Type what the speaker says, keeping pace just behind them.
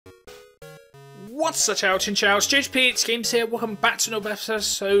What's up, Chinchow? It's JoesphGames here. Welcome back to another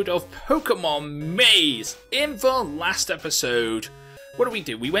episode of Pokemon Maize. In the last episode, what did we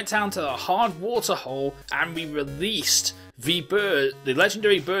do? We went down to the hard water hole and we released the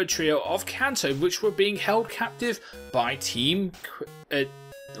legendary bird trio of Kanto, which were being held captive by Team...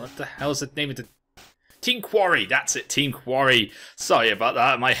 what the hell is the name of the... Team Quarry, that's it, Team Quarry. Sorry about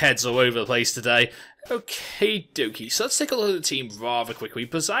that, my head's all over the place today. Okay dokie, so let's take a look at the team rather quickly,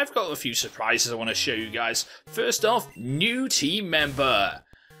 because I've got a few surprises I want to show you guys. First off, new team member.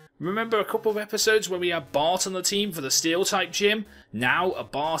 Remember a couple of episodes where we had Bart on the team for the Steel-type gym? Now,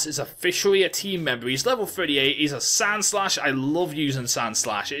 Bart is officially a team member. He's level 38, he's a Sandslash. I love using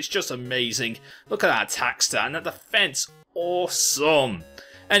Sandslash, it's just amazing. Look at that attack stat and that defense, awesome.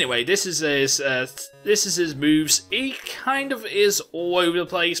 Anyway, this is his moves. He kind of is all over the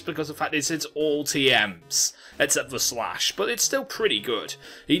place because of the fact it's all TMs, except for Slash, but it's still pretty good.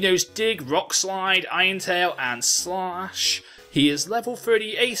 He knows Dig, Rock Slide, Iron Tail, and Slash. He is level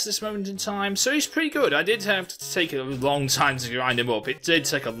 38 at this moment in time, so he's pretty good. I did have to take a long time to grind him up. It did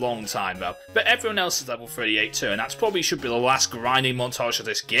take a long time though. But everyone else is level 38 too, and that's probably should be the last grinding montage of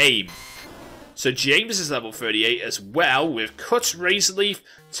this game. So James is level 38 as well, with Cut, Razor Leaf,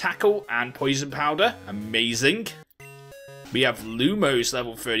 Tackle, and Poison Powder. Amazing. We have Lumo's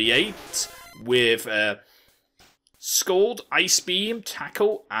level 38 with Scald, Ice Beam,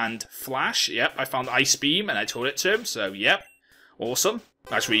 Tackle, and Flash. Yep, I found Ice Beam and I taught it to him, so yep. Awesome.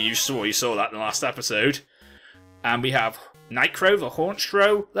 Actually, you saw that in the last episode. And we have Nightcrow, the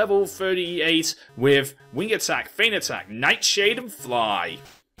Haunchcrow, level 38 with Wing Attack, Feint Attack, Nightshade, and Fly.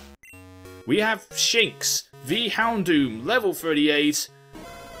 We have Shinx, the Houndoom, level 38,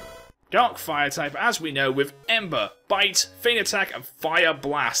 Dark Fire type, as we know, with Ember, Bite, Feint Attack, and Fire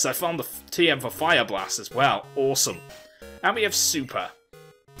Blast. I found the TM for Fire Blast as well. Awesome. And we have Super.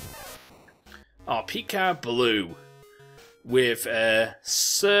 Our Pika Blue, with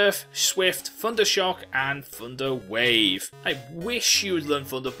Surf, Swift, Thunder Shock, and Thunder Wave. I wish you would learn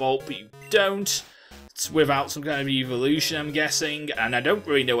Thunderbolt, but you don't. Without some kind of evolution, I'm guessing, and I don't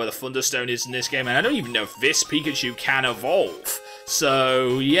really know where the Thunderstone is in this game, and I don't even know if this Pikachu can evolve.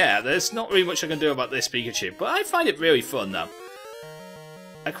 So yeah, there's not really much I can do about this Pikachu, but I find it really fun though.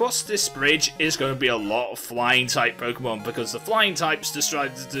 Across this bridge is going to be a lot of flying type Pokemon, because the flying types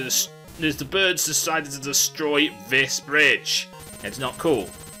decided the birds decided to destroy this bridge. It's not cool.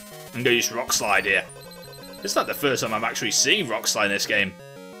 I'm going to use Rock Slide here. It's not the first time I'm actually seeing Rock Slide in this game.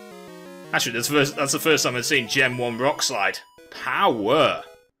 Actually, that's the first time I've seen Gen 1 Rock Slide. Power!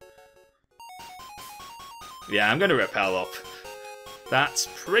 Yeah, I'm going to Repel up. That's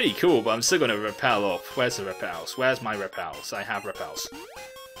pretty cool, but I'm still going to Repel up. Where's the Repels? Where's my Repels? I have Repels.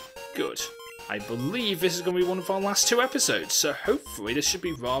 Good. I believe this is going to be one of our last two episodes, so hopefully this should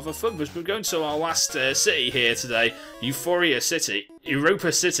be rather fun. Because we're going to our last city here today. Europa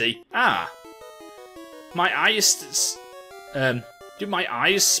City. Ah! My eyes... Did my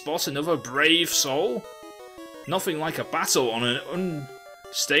eyes spot another brave soul? Nothing like a battle on an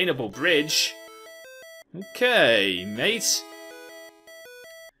unsustainable bridge. Okay, mate.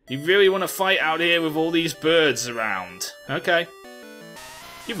 You really want to fight out here with all these birds around? Okay.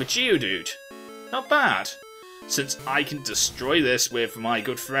 You're a Geodude. Not bad. Since I can destroy this with my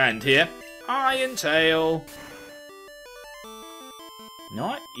good friend here, Iron Tail.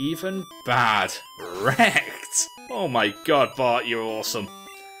 Not even bad. Wrecked. Oh my god, Bart, you're awesome.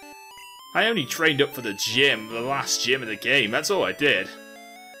 I only trained up for the gym, the last gym of the game. That's all I did.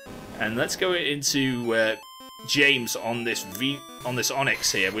 And let's go into James on this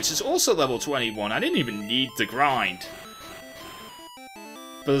Onix here, which is also level 21. I didn't even need the grind.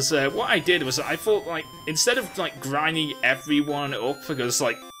 Because what I did was I thought, like, instead of like grinding everyone up, because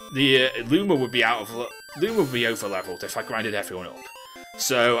like the Luma would be over leveled if I grinded everyone up.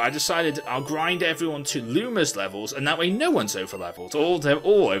 So I decided I'll grind everyone to Luma's levels, and that way no one's over-leveled. They're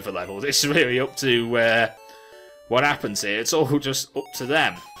all over-leveled. It's really up to what happens here. It's all just up to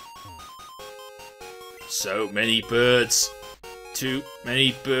them. So many birds. So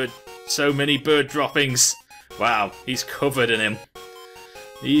many bird droppings. Wow, he's covered in him.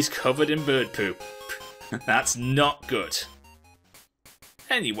 He's covered in bird poop. That's not good.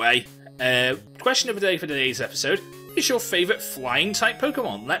 Anyway, question of the day for today's episode. Is your favourite flying type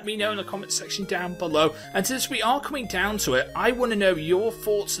Pokemon? Let me know in the comment section down below. And since we are coming down to it, I want to know your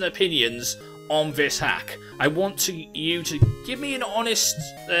thoughts and opinions on this hack. I want you to give me an honest,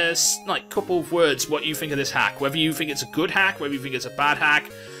 couple of words what you think of this hack. Whether you think it's a good hack, whether you think it's a bad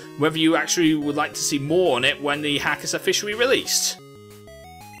hack, whether you actually would like to see more on it when the hack is officially released.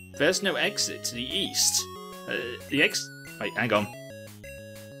 There's no exit to the east. Wait, hang on.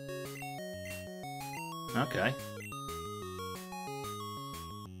 Okay.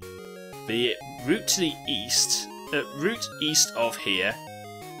 The route to the east, route east of here,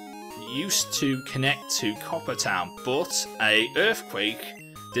 used to connect to Copper Town, but a earthquake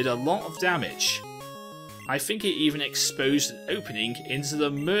did a lot of damage. I think it even exposed an opening into the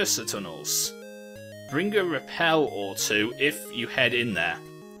Mercer tunnels. Bring a repel or two if you head in there.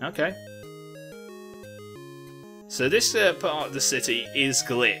 Okay. So this part of the city is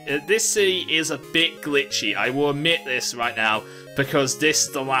this city is a bit glitchy. I will admit this right now, because this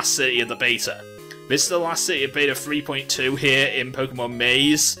is the last city of the beta. This is the last city of beta 3.2 here in Pokemon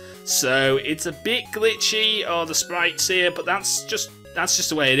Maize. So it's a bit glitchy, the sprites here, but that's just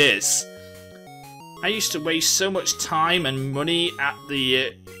the way it is. I used to waste so much time and money at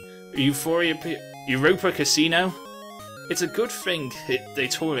the Europa Casino. It's a good thing they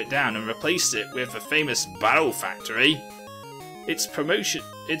tore it down and replaced it with a famous Battle Factory. It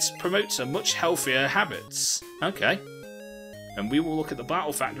promotes a much healthier habits. Okay. And we will look at the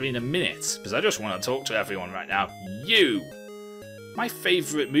Battle Factory in a minute, because I just want to talk to everyone right now. You! My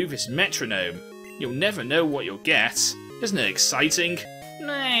favourite move is Metronome. You'll never know what you'll get. Isn't it exciting?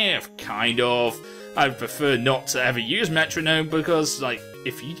 Nah, kind of. I'd prefer not to ever use Metronome, because, like,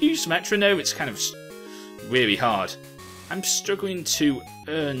 if you use Metronome, it's kind of really hard. I'm struggling to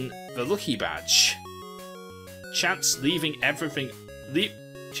earn the Lucky Badge. Chance leaves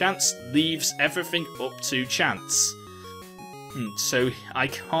everything up to chance. So I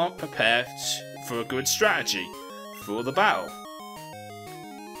can't prepare for a good strategy for the battle.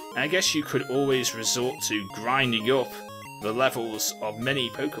 I guess you could always resort to grinding up the levels of my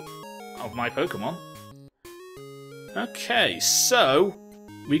Pokemon. Okay, so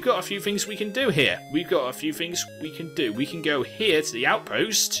we've got a few things we can do here. We can go here to the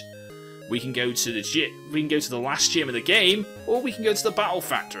outpost. We can go to the gym. We can go to the last gym of the game, or we can go to the Battle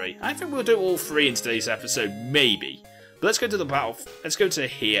Factory. I think we'll do all three in today's episode, maybe. But let's go to the battle. Let's go to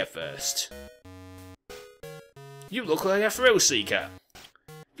here first. You look like a thrill seeker.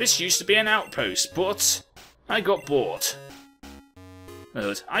 This used to be an outpost, but I got bored.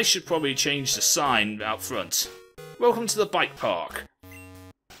 I should probably change the sign out front. Welcome to the bike park,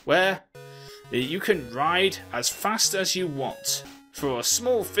 where you can ride as fast as you want. For a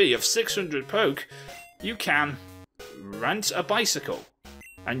small fee of 600 poke, you can rent a bicycle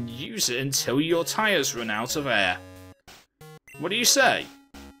and use it until your tyres run out of air. What do you say?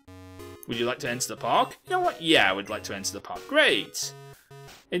 Would you like to enter the park? You know what? Yeah, I would like to enter the park. Great!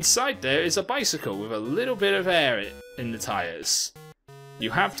 Inside there is a bicycle with a little bit of air in the tyres.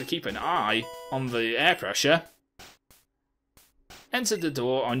 You have to keep an eye on the air pressure. Enter the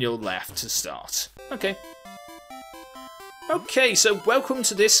door on your left to start. Okay. Okay, so welcome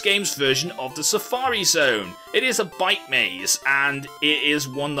to this game's version of the Safari Zone. It is a bike maze, and it is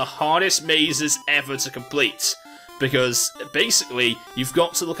one of the hardest mazes ever to complete. Because, basically, you've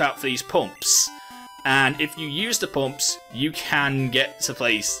got to look out for these pumps. And if you use the pumps, you can get to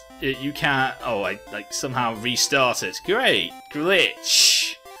place. You can't. Oh, I somehow restart it. Great.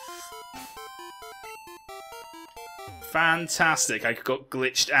 Glitch. Fantastic. I got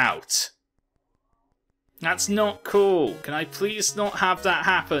glitched out. That's not cool. Can I please not have that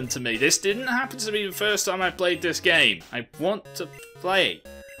happen to me? This didn't happen to me the first time I played this game. I want to play.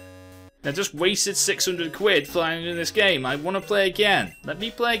 I just wasted 600 quid playing in this game. I want to play again. Let me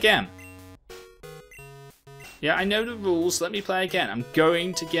play again. Yeah, I know the rules. Let me play again. I'm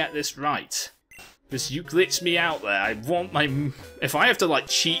going to get this right. Because you glitched me out there. I want my... If I have to, like,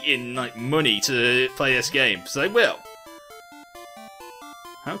 cheat in, like, money to play this game, because I will.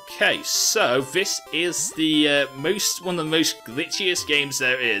 Okay, so this is the one of the most glitchiest games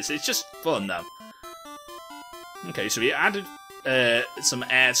there is. It's just fun, though. Okay, so we added some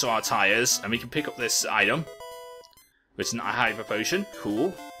air to our tyres, and we can pick up this item. Which is a Hyper Potion.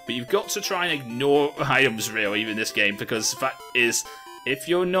 Cool. But you've got to try and ignore items, really, in this game, because the fact is, if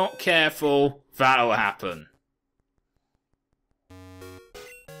you're not careful, that'll happen.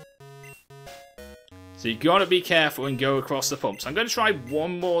 So you gotta be careful and go across the pumps. I'm gonna try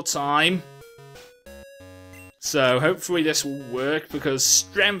one more time. So hopefully this will work, because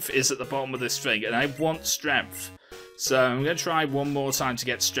strength is at the bottom of this thing, and I want strength. So I'm going to try one more time to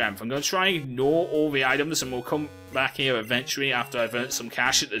get strength. I'm going to try and ignore all the items, and we'll come back here eventually after I've earned some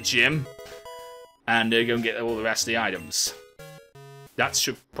cash at the gym. And go and get all the rest of the items. That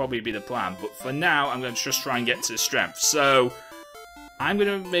should probably be the plan. But for now, I'm going to just try and get to strength. So I'm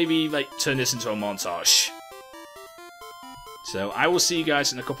going to maybe like turn this into a montage. So I will see you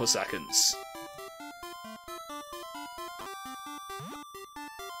guys in a couple of seconds.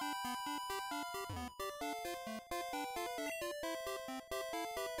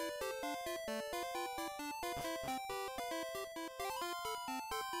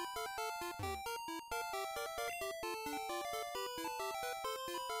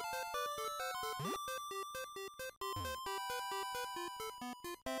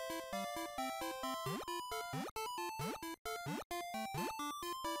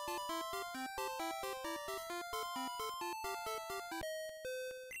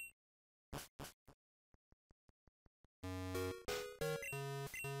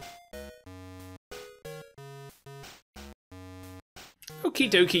 Okie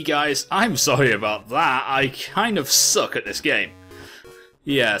dokie, guys. I'm sorry about that. I kind of suck at this game.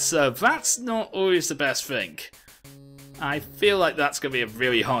 Yeah, so that's not always the best thing. I feel like that's gonna be a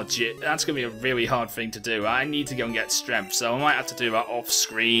really hard thing to do. I need to go and get strength, so I might have to do that off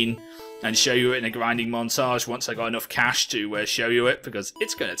screen and show you it in a grinding montage once I got enough cash to show you it, because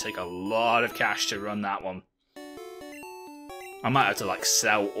it's gonna take a lot of cash to run that one. I might have to like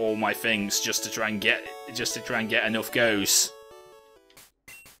sell all my things just to try and get enough goes.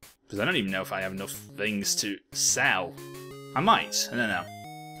 Because I don't even know if I have enough things to sell. I might. I don't know.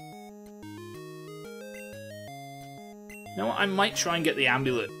 You know what? I might try and get the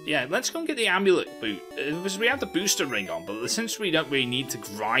amulet. Yeah, let's go and get the amulet boot. Because we have the booster ring on, but since we don't really need to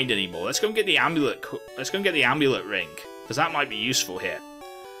grind anymore, let's go and get the amulet. Let's go and get the amulet ring, because that might be useful here.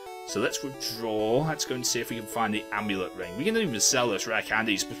 So let's withdraw. Let's go and see if we can find the amulet ring. We can even sell those rare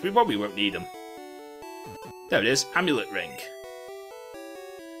candies, but we probably won't need them. There it is, amulet ring.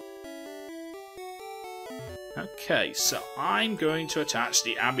 Okay, so I'm going to attach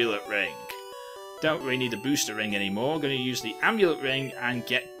the amulet ring. Don't really need the booster ring anymore. I'm going to use the amulet ring and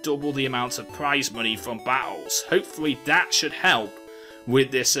get double the amount of prize money from battles. Hopefully that should help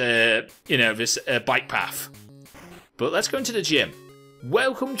with this, this bike path. But let's go into the gym.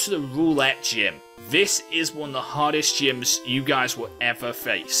 Welcome to the Roulette Gym. This is one of the hardest gyms you guys will ever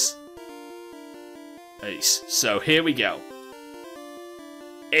face. Nice. So here we go.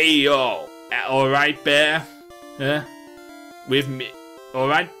 Ayo. Alright, bear. With me.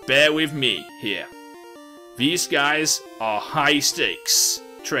 Alright, bear with me here. These guys are high stakes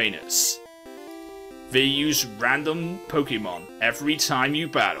trainers. They use random Pokemon every time you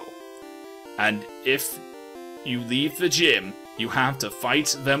battle. And if you leave the gym, you have to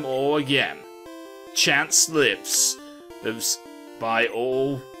fight them all again. Chance lives by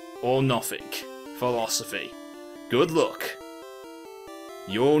all or nothing philosophy. Good luck.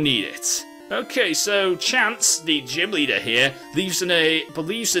 You'll need it. Okay, so Chance, the gym leader here, believes in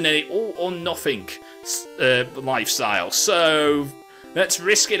a all or nothing lifestyle. So let's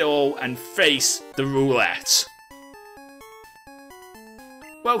risk it all and face the roulette.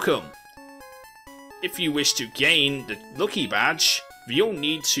 Welcome. If you wish to gain the Lucky Badge, you'll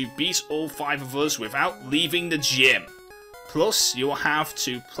need to beat all 5 of us without leaving the gym. Plus, you'll have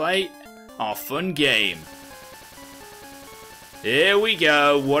to play our fun game. Here we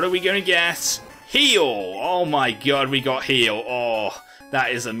go. What are we going to get? Heal! Oh my god, we got heal. Oh,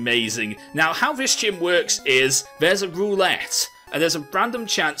 that is amazing. Now, how this gym works is there's a roulette, and there's a random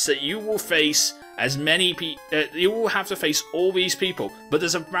chance that you will face as many people. You will have to face all these people, but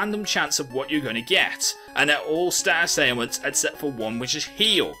there's a random chance of what you're going to get. And they're all status ailments except for one, which is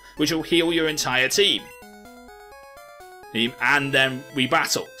heal, which will heal your entire team. And then we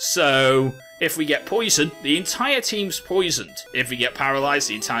battle. So if we get poisoned, the entire team's poisoned. If we get paralyzed,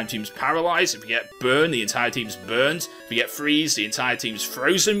 the entire team's paralyzed. If we get burned, the entire team's burned. If we get freeze, the entire team's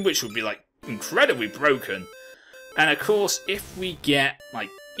frozen, which would be like incredibly broken. And of course, if we get like,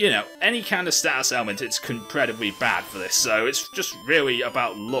 any kind of status ailment, it's incredibly bad for this. So it's just really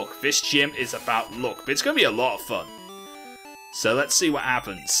about luck. This gym is about luck, but it's going to be a lot of fun. So let's see what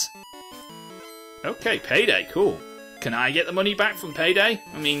happens. Okay, payday, cool. Can I get the money back from payday?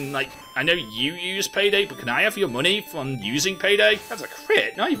 I mean, like, I know you use payday, but can I have your money from using payday? That's a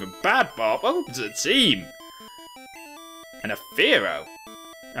crit, not even bad, Bob. Welcome to the team. And a Pharaoh.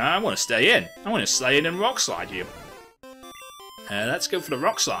 I want to stay in. I want to stay in and rock slide you. Let's go for the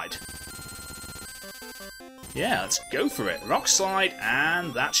rock slide. Yeah, let's go for it. Rock slide,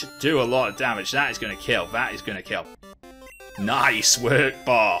 and that should do a lot of damage. That is going to kill. That is going to kill. Nice work,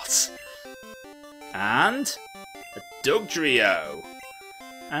 Bart. And a Dugtrio.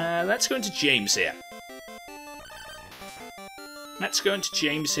 Let's go into James here. Let's go into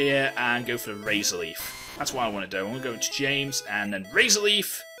James here and go for the Razor Leaf. That's what I want to do. I want to go into James and then Razor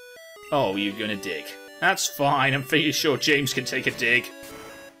Leaf. Oh, you're going to dig. That's fine. I'm pretty sure James can take a dig.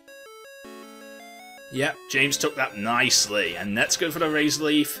 Yep, James took that nicely. And let's go for the Razor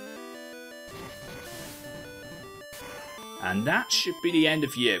Leaf. And that should be the end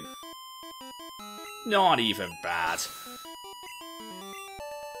of you. Not even bad.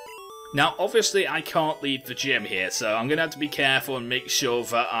 Now, obviously, I can't leave the gym here, so I'm going to have to be careful and make sure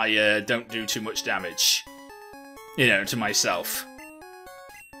that I don't do too much damage. To myself.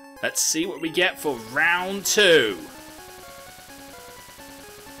 Let's see what we get for round 2.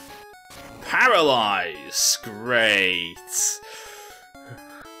 Paralyze. Great.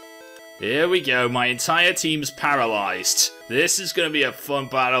 Here we go. My entire team's paralyzed. This is going to be a fun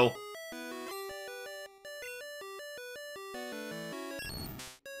battle.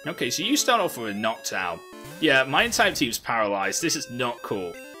 Okay, so you start off with a knockdown. Yeah, my entire team's paralyzed. This is not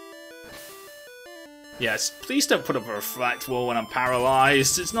cool. Yes, please don't put up a reflect wall when I'm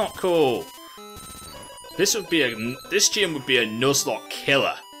paralyzed. It's not cool. This gym would be a Nuzlocke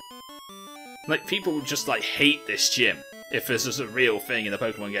killer. Like, people would just, like, hate this gym if this was a real thing in the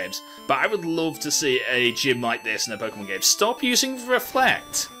Pokemon games. But I would love to see a gym like this in the Pokemon games. Stop using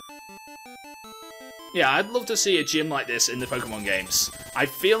reflect! Yeah, I'd love to see a gym like this in the Pokemon games. I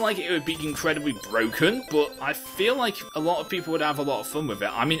feel like it would be incredibly broken, but I feel like a lot of people would have a lot of fun with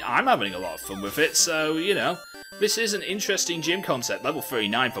it. I mean, I'm having a lot of fun with it, so, you know. This is an interesting gym concept. Level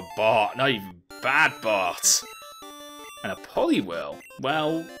 39 for Bart, not even bad Bart. And a Poliwhirl?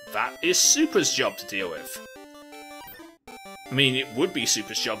 Well, that is Super's job to deal with. I mean, it would be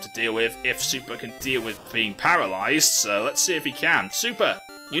Super's job to deal with if Super can deal with being paralyzed, so let's see if he can. Super,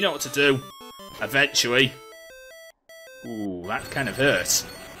 you know what to do. Eventually. Ooh, that kind of hurt.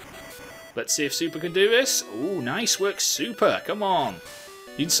 Let's see if Super can do this. Ooh, nice work, Super. Come on.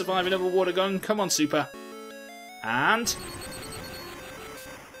 You can survive another water gun. Come on, Super. And...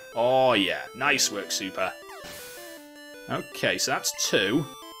 oh, yeah. Nice work, Super. Okay, so that's 2.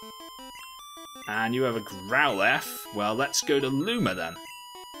 And you have a Growlithe. Well, let's go to Luma then.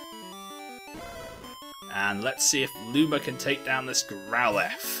 And let's see if Luma can take down this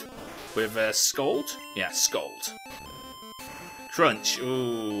Growlithe. With Scald? Yeah, Scald. Crunch.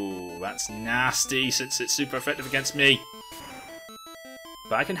 Ooh, that's nasty since it's super effective against me.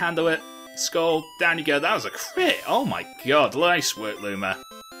 But I can handle it. Scald, down you go. That was a crit. Oh my god, nice work, Luma.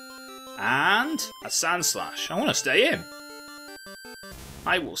 And a Sand Slash. I want to stay in.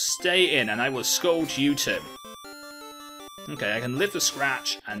 I will stay in and I will Scald you too. Okay, I can live the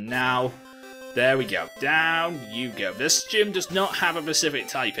scratch and now... there we go. Down you go. This gym does not have a specific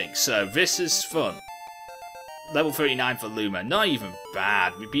typing, so this is fun. Level 39 for Luma. Not even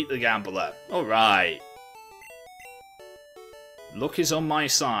bad. We beat the Gambler. Alright. Luck is on my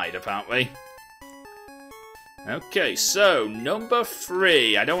side, apparently. Okay, so, number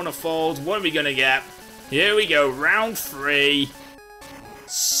 3. I don't want to fold. What are we going to get? Here we go. Round 3.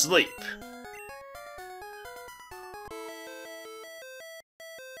 Sleep.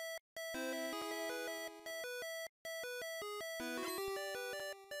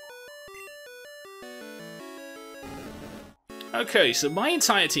 Okay, so my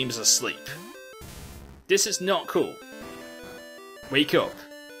entire team is asleep. This is not cool. Wake up.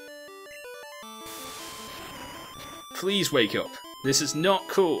 Please wake up. This is not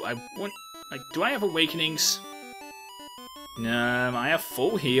cool. I want... like, do I have awakenings? No, I have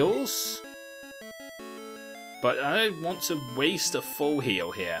full heals. But I don't want to waste a full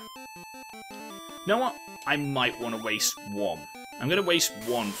heal here. You know what? I might want to waste 1. I'm going to waste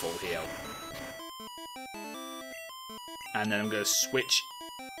 1 full heal. And then I'm going to switch.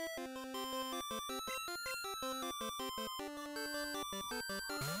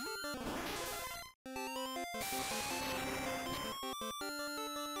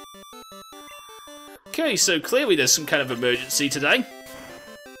 Okay, so clearly there's some kind of emergency today.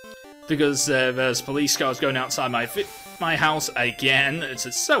 Because there's police cars going outside my house again.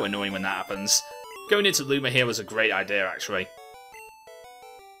 It's so annoying when that happens. Going into Luma here was a great idea, actually.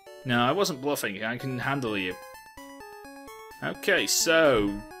 No, I wasn't bluffing. I can handle you. Okay,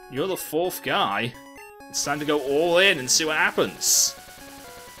 so you're the 4th guy. It's time to go all in and see what happens.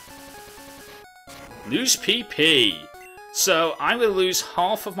 Lose PP. So I'm going to lose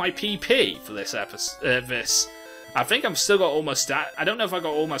half of my PP for this episode. I think I've still got all my I don't know if I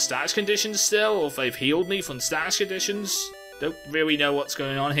got all my status conditions still, or if they've healed me from status conditions. Don't really know what's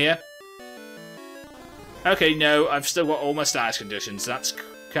going on here. Okay, no, I've still got all my status conditions. That's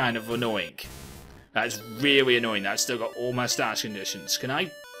kind of annoying. That's really annoying that I've still got all my status conditions. Can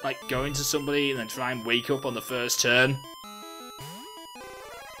I, like, go into somebody and then try and wake up on the first turn?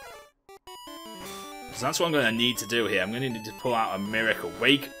 So that's what I'm going to need to do here. I'm going to need to pull out a miracle.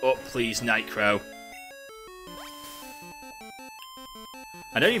 Wake up, please, Nightcrow.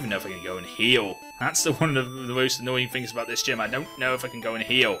 I don't even know if I can go and heal. That's one of the most annoying things about this gym. I don't know if I can go and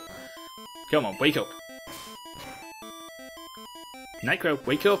heal. Come on, wake up. Nightcrow,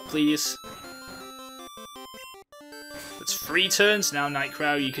 wake up, please. It's 3 turns now,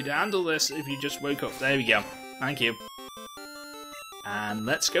 Nightcrow. You could handle this if you just woke up. There we go. Thank you. And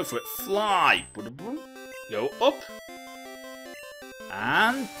let's go for it. Fly. Go up.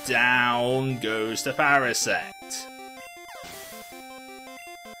 And down goes the Parasect.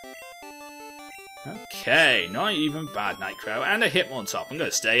 Okay, not even bad, Nightcrow. And a Hitmontop. I'm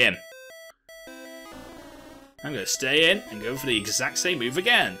going to stay in. I'm going to stay in and go for the exact same move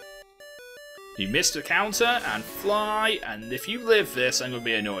again. You missed a counter and fly, and if you live this, I'm going to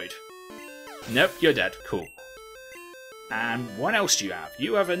be annoyed. Nope, you're dead. Cool. And what else do you have?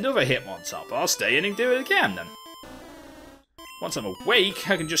 You have another Hitmontop. I'll stay in and do it again then. Once I'm awake,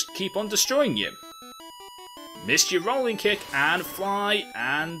 I can just keep on destroying you. Missed your rolling kick and fly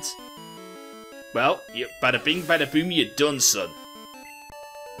and... Well, you bada bing bada boom, you're done, son.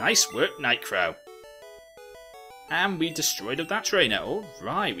 Nice work, Nightcrow. And we destroyed that trainer.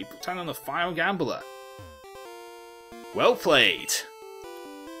 Alright, we put down on the Fire Gambler. Well played.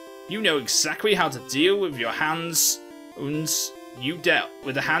 You know exactly how to deal with your hands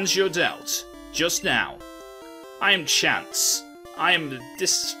with the hands you're dealt just now. I am Chance. I am the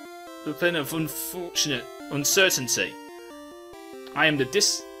discipline of uncertainty. I am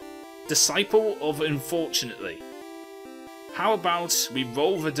the disciple of unfortunately. How about we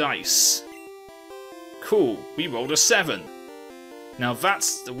roll the dice? Cool, we rolled a 7. Now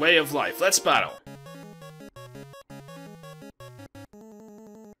that's the way of life. Let's battle.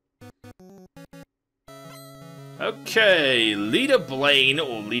 Okay, Leader Blaine,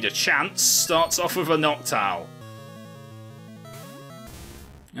 or Leader Chance, starts off with a Noctowl.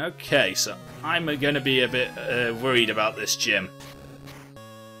 Okay, so I'm going to be a bit worried about this gym.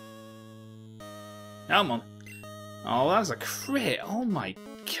 Come on. Oh, that was a crit. Oh my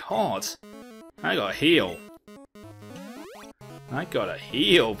god. I got a heal. I got a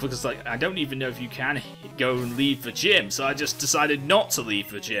heal because like I don't even know if you can go and leave the gym, so I just decided not to leave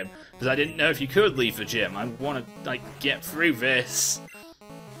the gym because I didn't know if you could leave the gym. I want to like get through this.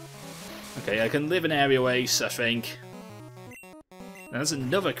 Okay, I can live an area ace, I think. There's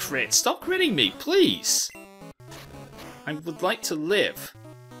another crit. Stop critting me, please. I would like to live.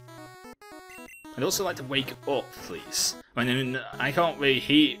 I'd also like to wake up, please. I mean, I can't really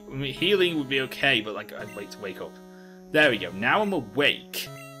healing would be okay, but like I'd like to wake up. There we go. Now I'm awake.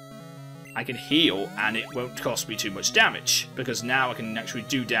 I can heal, and it won't cost me too much damage because now I can actually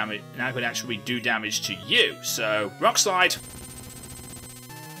do damage. Now I can actually do damage to you. So rock slide.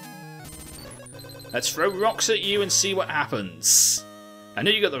 Let's throw rocks at you and see what happens. I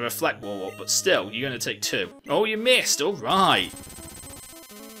know you got the reflect wall up, but still, you're going to take 2. Oh, you missed. All right.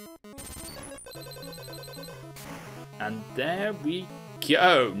 And there we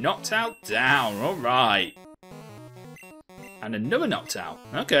go. Noctowl down. All right. And another Noctowl.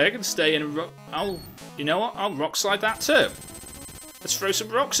 Okay, I can stay in and you know what? I'll rock slide that too. Let's throw some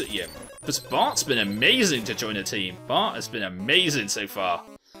rocks at you. Because Bart's been amazing to join the team. Bart has been amazing so far.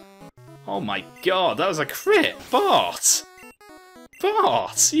 Oh my god, that was a crit. Bart!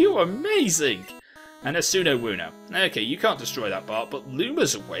 Bart, you're amazing. And a Suno Wuno. Okay, you can't destroy that Bart, but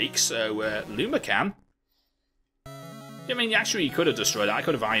Luma's awake, so Luma can. I mean, actually, you could have destroyed it. I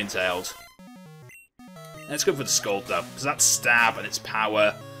could have Iron-Tailed. Let's go for the Scald, though, because that's stab and it's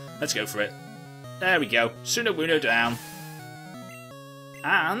power. Let's go for it. There we go. Suno Wuno down.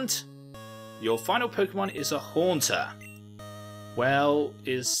 And your final Pokemon is a Haunter. Well,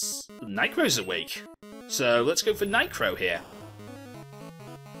 is Nightcrow's awake. So let's go for Nightcrow here.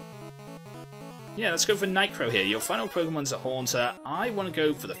 Yeah, let's go for Nightcrow here. Your final Pokemon's a Haunter. I want to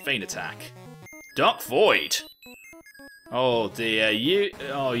go for the Feint Attack. Dark Void. Oh dear, you're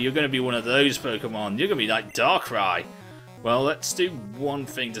going to be one of those Pokemon. You're going to be like Darkrai. Well, let's do one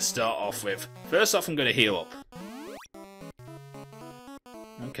thing to start off with. First off, I'm going to heal up.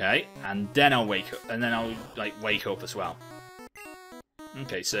 Okay, and then I'll wake up, and then I'll like wake up as well.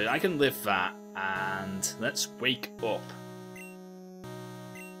 Okay, so I can live that, and let's wake up.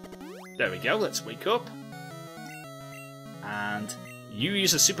 There we go, let's wake up. And you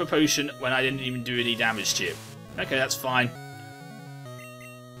use a super potion when I didn't even do any damage to you. Okay, that's fine.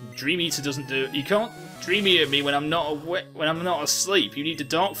 Dream Eater doesn't do. You can't Dream Eater me when I'm not asleep. You need to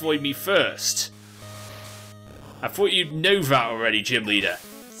Dark Void me first. I thought you'd know that already, Gym Leader.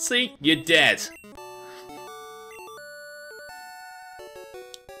 See, you're dead.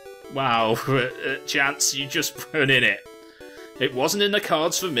 Wow, Chance, you just weren't in it. It wasn't in the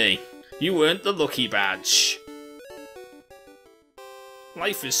cards for me. You weren't the lucky badge.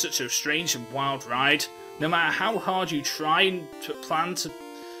 Life is such a strange and wild ride. No matter how hard you try and plan to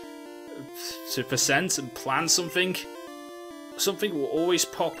present and plan something, something will always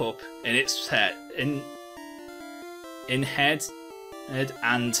pop up in its head, in head,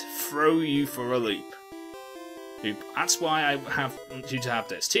 and throw you for a loop. That's why I want you to have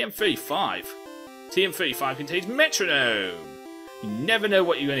this. TM35. TM35 contains Metronome. You never know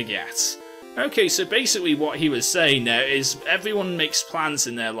what you're going to get. Okay, so basically what he was saying there is everyone makes plans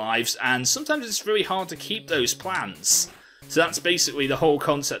in their lives, and sometimes it's really hard to keep those plans. So that's basically the whole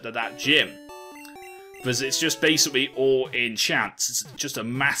concept of that gym. Because it's just basically all in chance. It's just a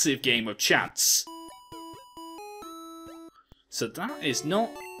massive game of chance. So that is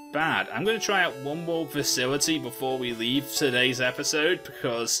not bad. I'm going to try out one more facility before we leave today's episode,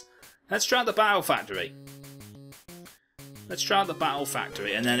 because let's try the Battle Factory. Let's try the Battle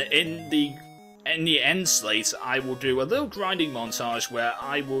Factory, and then in the end slate, I will do a little grinding montage where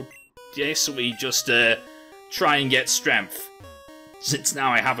I will basically just try and get strength, since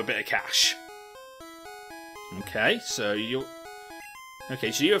now I have a bit of cash. Okay, so you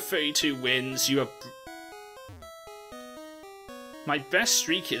have 32 wins. You have. My best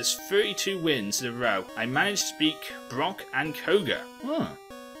streak is 32 wins in a row. I managed to beat Brock and Koga. Huh.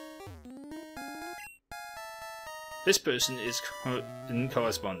 This person is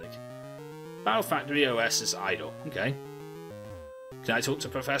corresponding. Battle Factory OS is idle. Okay. Can I talk to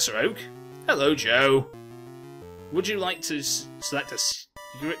Professor Oak? Hello, Joe. Would you like to select a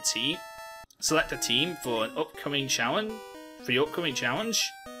secret team? Select a team for an upcoming challenge? For your upcoming challenge?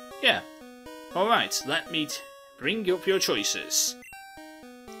 Yeah. Alright, let me bring up your choices.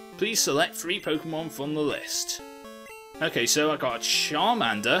 Please select 3 Pokemon from the list. Okay, so I got a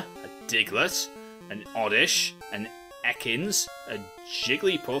Charmander, a Diglett, an Oddish, an Ekans, a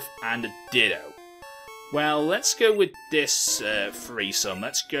Jigglypuff, and a Ditto. Well, let's go with this threesome.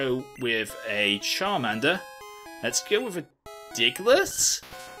 Let's go with a Charmander. Let's go with a Diglett.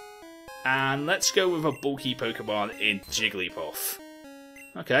 And let's go with a bulky Pokemon in Jigglypuff.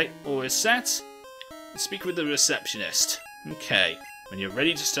 Okay, all is set. Let's speak with the receptionist. Okay, when you're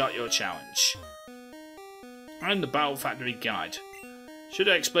ready to start your challenge. And the Battle Factory Guide. Should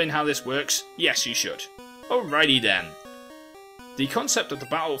I explain how this works? Yes, you should. Alrighty then. The concept of the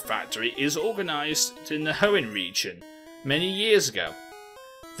Battle Factory is organised in the Hoenn region many years ago.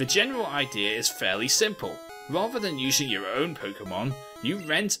 The general idea is fairly simple. Rather than using your own Pokemon, you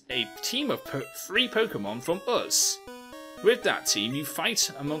rent a team of 3 Pokemon from us. With that team, you fight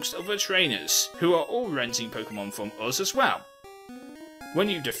amongst other trainers, who are all renting Pokemon from us as well. When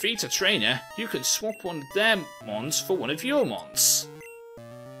you defeat a trainer, you can swap one of their Mons for one of your Mons.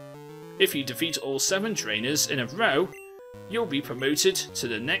 If you defeat all 7 trainers in a row, you'll be promoted to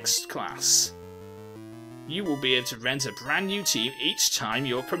the next class. You will be able to rent a brand new team each time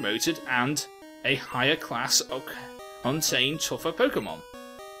you're promoted, and a higher class contain tougher Pokemon.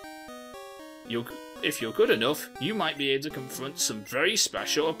 If you're good enough, you might be able to confront some very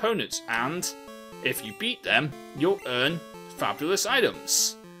special opponents, and if you beat them, you'll earn fabulous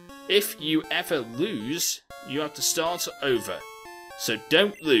items. If you ever lose, you have to start over, so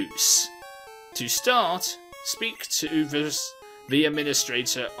don't lose. To start, speak to the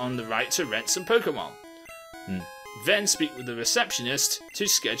administrator on the right to rent some Pokemon. Then speak with the receptionist to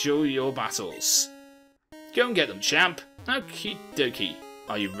schedule your battles. Go and get them, champ. Okie dokie.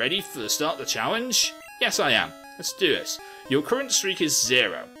 Are you ready for the start of the challenge? Yes, I am. Let's do this. Your current streak is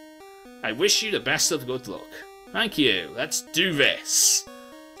 0. I wish you the best of good luck. Thank you. Let's do this.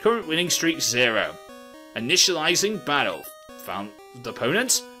 Current winning streak 0. Initializing battle. Found the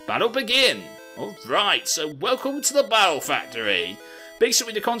opponent. Battle begin. Alright, so welcome to the Battle Factory.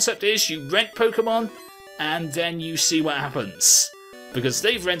 Basically the concept is you rent Pokemon and then you see what happens. Because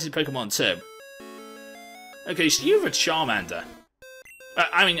they've rented Pokemon too. Okay, so you have a Charmander.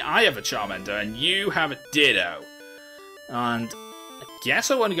 I have a Charmander and you have a Ditto. And I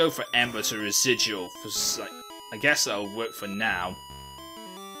guess I want to go for Ember to Residual. I guess that'll work for now.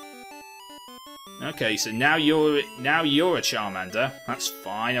 Okay, so now you're a Charmander. That's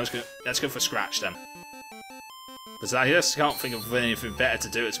fine. Let's go for Scratch then. Because I just can't think of anything better to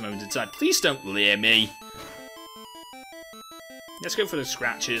do at this moment in time. Please don't leer me. Let's go for the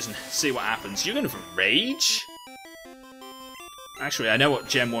Scratches and see what happens. You're going for Rage? Actually, I know what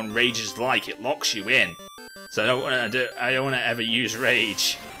Gen 1 Rage is like. It locks you in. So I don't want to ever use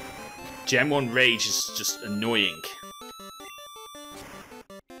Rage. Gen 1 Rage is just annoying.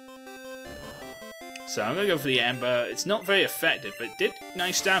 So I'm going to go for the Ember. It's not very effective, but it did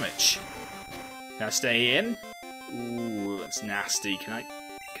nice damage. Can I stay in? Ooh, that's nasty. Can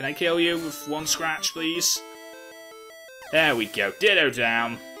I kill you with 1 scratch, please? There we go. Ditto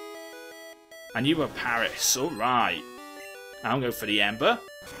down. And you were Paris. Alright. I'm going for the Ember.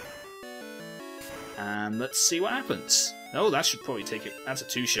 And let's see what happens. Oh, that should probably take it. That's a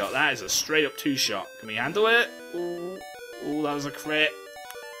 2-shot. That is a straight up 2-shot. Can we handle it? Ooh, ooh, that was a crit.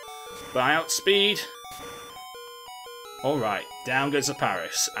 By outspeed. Alright, down goes the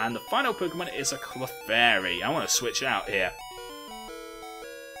Paris. And the final Pokemon is a Clefairy. I want to switch out here.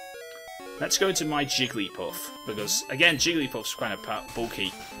 Let's go into my Jigglypuff. Because, again, Jigglypuff's kind of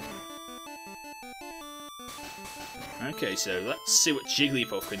bulky. Okay, so let's see what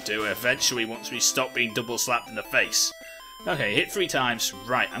Jigglypuff can do eventually once we stop being double slapped in the face. Okay, hit 3 times.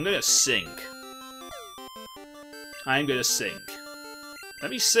 Right, I'm going to sink. I'm going to sink.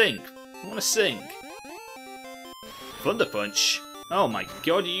 Let me sing. I want to sing. Thunder Punch. Oh my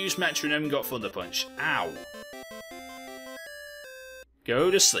god, you used Metronome and got Thunder Punch. Ow.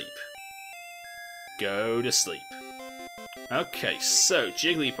 Go to sleep. Go to sleep. Okay, so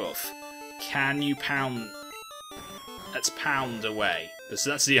Jigglypuff. Can you pound... Let's pound away. Because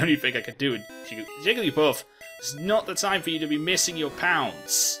that's the only thing I can do with Jigglypuff. It's not the time for you to be missing your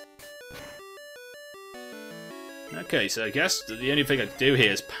pounds. Okay, so I guess the only thing I can do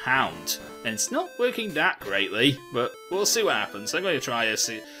here is pound. And it's not working that greatly, but we'll see what happens. I'm going to try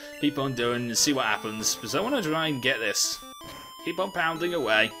to keep on doing and see what happens, because I want to try and get this. Keep on pounding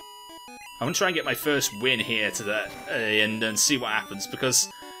away. I want to try and get my first win here to the end and see what happens, because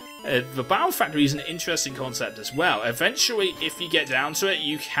the Battle Factory is an interesting concept as well. Eventually, if you get down to it,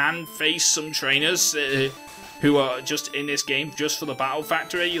 you can face some trainers who are just in this game just for the Battle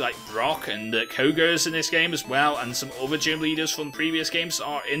Factory, like Brock and Koga's in this game as well, and some other gym leaders from previous games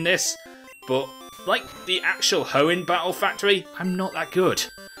are in this. But, like the actual Hoenn Battle Factory, I'm not that good.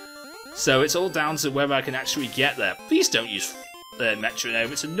 So it's all down to whether I can actually get there. Please don't use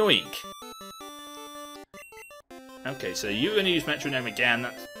Metronome, it's annoying. Okay, so you're going to use Metronome again.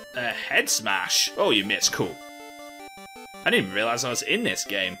 Head Smash. Oh, you missed. Cool. I didn't realise I was in this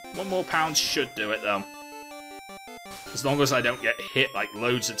game. One more pound should do it, though. As long as I don't get hit like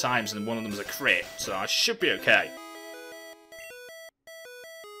loads of times and one of them is a crit, so I should be okay.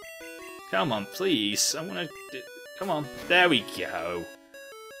 Come on, please. I want to... Come on. There we go.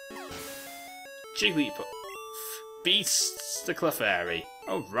 Jigglypuff beats the Clefairy.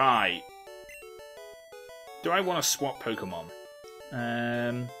 Alright. Do I want to swap Pokemon?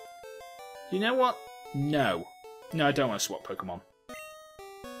 You know what? No. No, I don't want to swap Pokemon.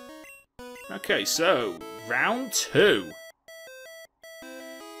 Okay, so, round 2.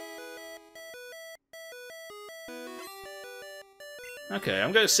 Okay,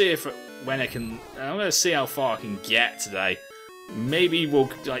 I'm going to see if I'm going to see how far I can get today. Maybe we'll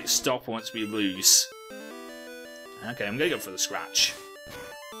like stop once we lose. Okay, I'm going to go for the scratch.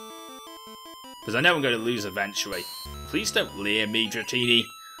 Because I know I'm going to lose eventually. Please don't leer me, Dratini.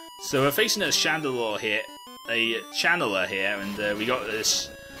 So we're facing a Chandeler here, and we got this.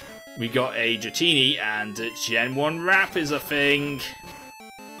 We got a Dratini, and Gen 1 Wrap is a thing.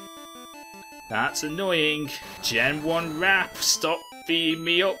 That's annoying. Gen 1 Wrap, stop beating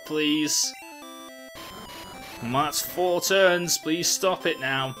me up, please. That's 4 turns. Please stop it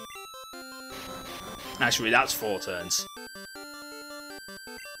now. Actually, that's 4 turns.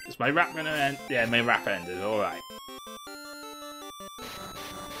 Is my Wrap gonna end? Yeah, my Wrap ended. Alright.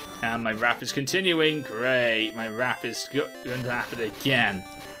 And my Wrap is continuing. Great. My Wrap is going to happen again.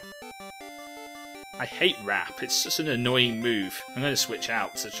 I hate Wrap. It's just an annoying move. I'm going to switch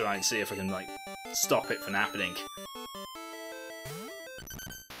out to try and see if I can, like, stop it from happening.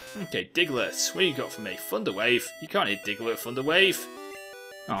 Okay, Diglett. What do you got for me? Thunder Wave. You can't hit Diglett Thunder Wave.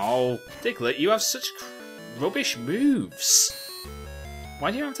 Oh, Diglett, you have such rubbish moves. Why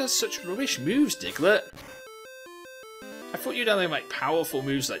do you have to have such rubbish moves, Diglett? I thought you'd have like powerful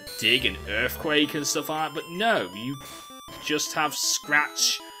moves like Dig and Earthquake and stuff like that, but no, you just have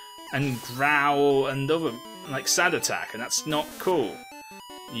Scratch and Growl and other, like Sad Attack, and that's not cool.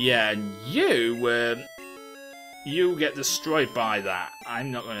 Yeah, and you get destroyed by that.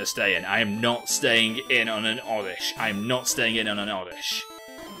 I'm not going to stay in. I am not staying in on an Oddish. I am not staying in on an Oddish.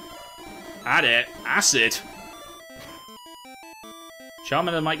 At it. Acid.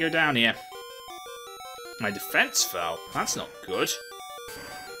 Charmander might go down here. My defense fell. That's not good.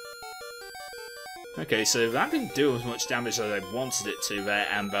 Okay, so that didn't do as much damage as I wanted it to there,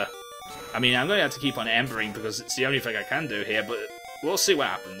 Ember. I mean, I'm going to have to keep on Embering because it's the only thing I can do here, but we'll see what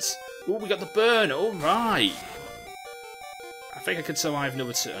happens. Oh, we got the burn. All right. I think I could survive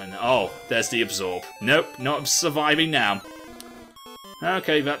another turn. Oh, there's the Absorb. Nope, not surviving now.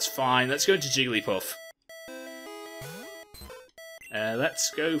 Okay, that's fine. Let's go to Jigglypuff.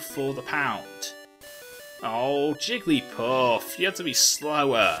 Let's go for the pound. Oh, Jigglypuff, you have to be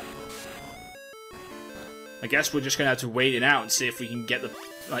slower. I guess we're just going to have to wait it out and see if we can get the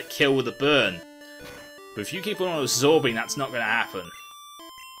kill with the burn. But if you keep on absorbing, that's not going to happen.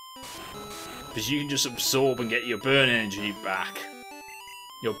 Because you can just absorb and get your burn energy back.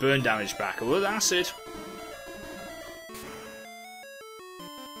 Your burn damage back. Oh, with acid.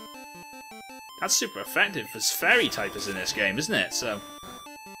 That's super effective as fairy typers in this game, isn't it? So,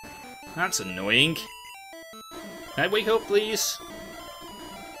 that's annoying. Can I wake up, please?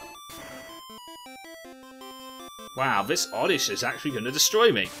 Wow, this Oddish is actually going to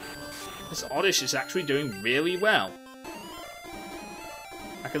destroy me. This Oddish is actually doing really well.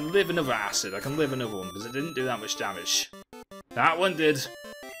 I can live another acid. I can live another one because it didn't do that much damage. That one did.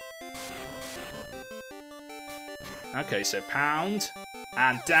 Okay, so pound.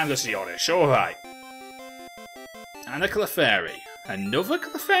 And down goes the Oddish. Alright. And a Clefairy. Another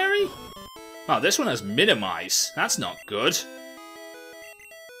Clefairy? Oh, this one has Minimize. That's not good.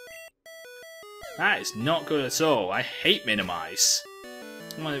 That is not good at all. I hate Minimize.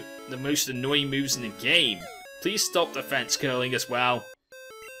 One of the most annoying moves in the game. Please stop defense curling as well.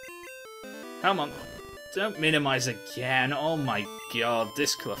 Come on. Don't Minimize again. Oh my god,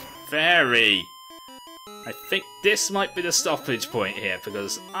 this Clefairy. I think this might be the stoppage point here,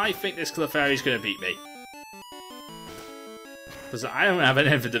 because I think this Clefairy is going to beat me. Because I don't have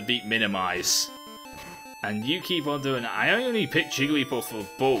anything to beat Minimize. And you keep on doing it. I only picked Jigglypuff for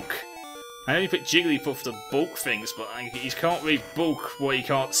bulk. I only picked Jigglypuff for bulk things, but he can't really bulk what he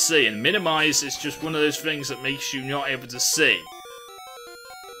can't see. And Minimize is just one of those things that makes you not able to see.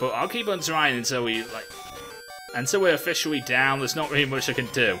 But I'll keep on trying until we're officially down. There's not really much I can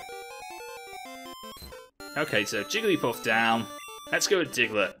do. Okay, so Jigglypuff down. Let's go with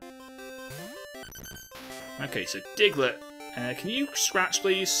Diglett. Okay, so Diglett. Can you scratch,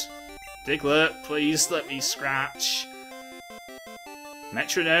 please? Diglett, please let me scratch.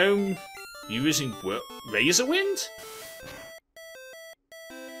 Metronome. Using Razor Wind?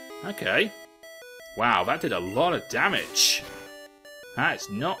 Okay. Wow, that did a lot of damage. That is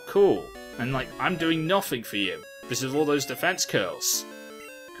not cool. And, like, I'm doing nothing for you. Because of all those defense curls.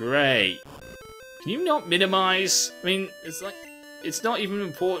 Great. Can you not Minimize? I mean, it's not even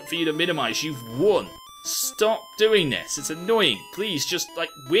important for you to Minimize. You've won. Stop doing this. It's annoying. Please, just,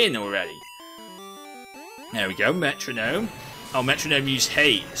 like, win already. There we go. Metronome. Oh, Metronome used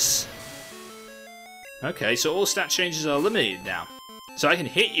Haze. Okay, so all stat changes are eliminated now. So I can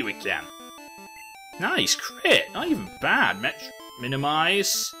hit you again. Nice. Crit. Not even bad.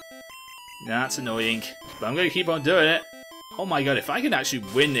 Minimize. That's annoying. But I'm going to keep on doing it. Oh my god, if I can actually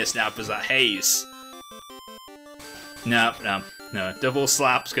win this now because that Haze. No. Double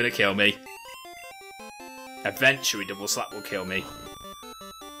Slap's going to kill me. Eventually, Double Slap will kill me.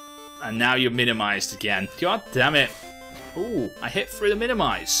 And now you're Minimized again. God damn it. Ooh, I hit through the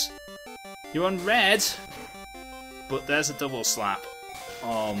Minimize. You're on red. But there's a Double Slap.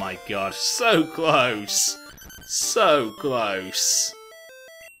 Oh my god, so close. So close.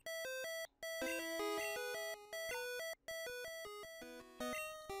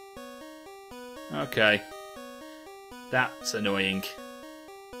 Okay. That's annoying.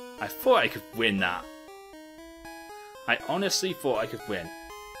 I thought I could win that. I honestly thought I could win.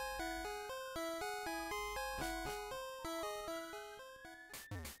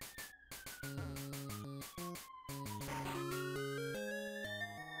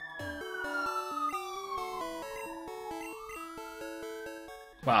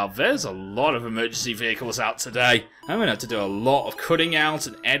 Wow, there's a lot of emergency vehicles out today. I'm going to have to do a lot of cutting out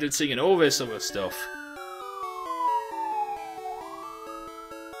and editing and all this other stuff.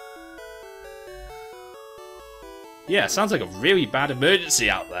 Yeah, sounds like a really bad emergency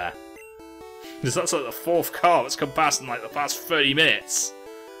out there. Because that's like the fourth car that's come past in like the past 30 minutes.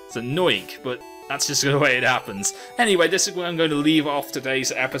 It's annoying, but that's just the way it happens. Anyway, this is where I'm going to leave off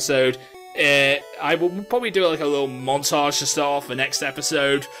today's episode. I will probably do like a little montage to start off the next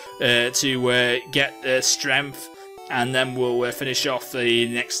episode to get strength, and then we'll finish off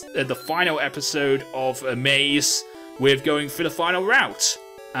the final episode of Maze with going through the final route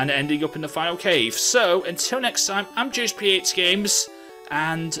and ending up in the final cave. So until next time, I'm JoesphGames,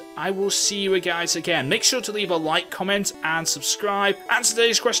 and I will see you guys again. Make sure to leave a like, comment, and subscribe. Answer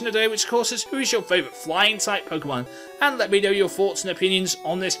today's question today, which of course is, who is your favourite flying type Pokemon? And let me know your thoughts and opinions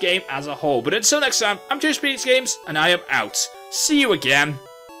on this game as a whole. But until next time, I'm JoesphGames, and I am out. See you again.